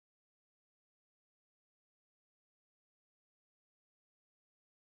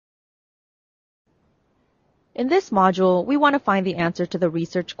In this module, we want to find the answer to the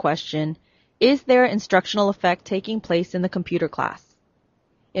research question, is there instructional effect taking place in the computer class?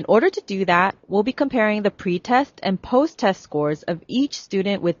 In order to do that, we'll be comparing the pre-test and post-test scores of each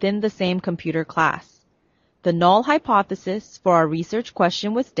student within the same computer class. The null hypothesis for our research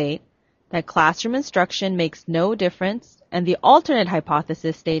question would state that classroom instruction makes no difference, and the alternate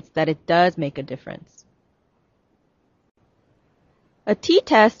hypothesis states that it does make a difference. A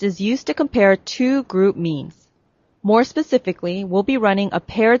t-test is used to compare two group means. More specifically, we'll be running a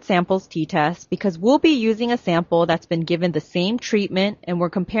paired samples t-test because we'll be using a sample that's been given the same treatment and we're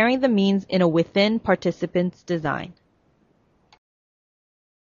comparing the means in a within participants design.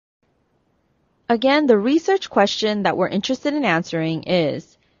 Again, the research question that we're interested in answering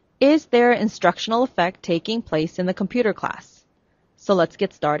is there instructional effect taking place in the computer class? So let's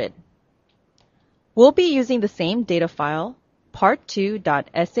get started. We'll be using the same data file,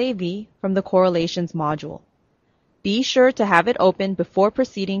 part2.sav from the correlations module. Be sure to have it open before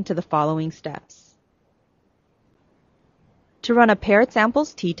proceeding to the following steps. To run a paired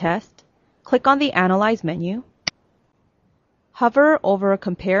samples t-test, click on the Analyze menu, hover over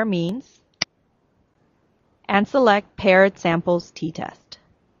Compare Means, and select Paired Samples t-test.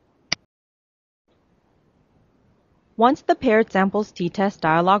 Once the Paired Samples t-test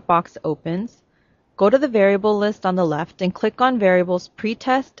dialog box opens, go to the variable list on the left and click on variables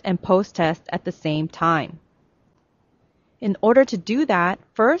pre-test and post-test at the same time. In order to do that,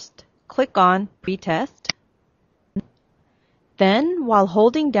 first, click on Pre-test. Then, while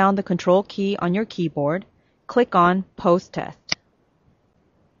holding down the Control key on your keyboard, click on Post-test.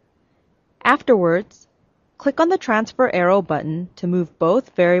 Afterwards, click on the Transfer arrow button to move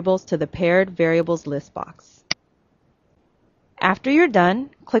both variables to the Paired Variables list box. After you're done,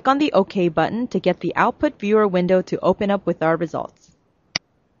 click on the OK button to get the Output Viewer window to open up with our results.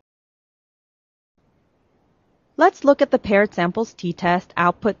 Let's look at the paired samples t-test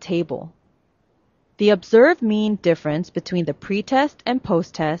output table. The observed mean difference between the pre-test and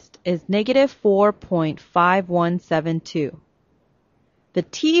post-test is negative 4.5172. The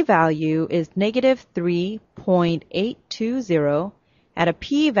t-value is negative 3.820 at a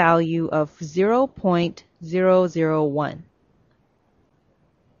p-value of 0.001.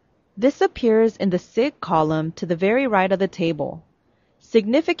 This appears in the SIG column to the very right of the table.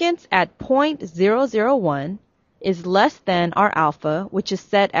 Significance at 0.001 is less than our alpha, which is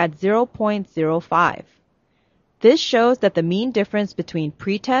set at 0.05. This shows that the mean difference between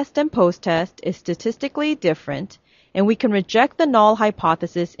pre-test and post-test is statistically different, and we can reject the null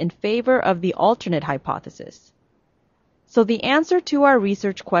hypothesis in favor of the alternate hypothesis. So the answer to our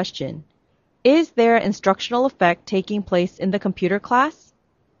research question, is there instructional effect taking place in the computer class?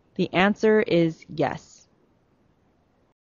 The answer is yes.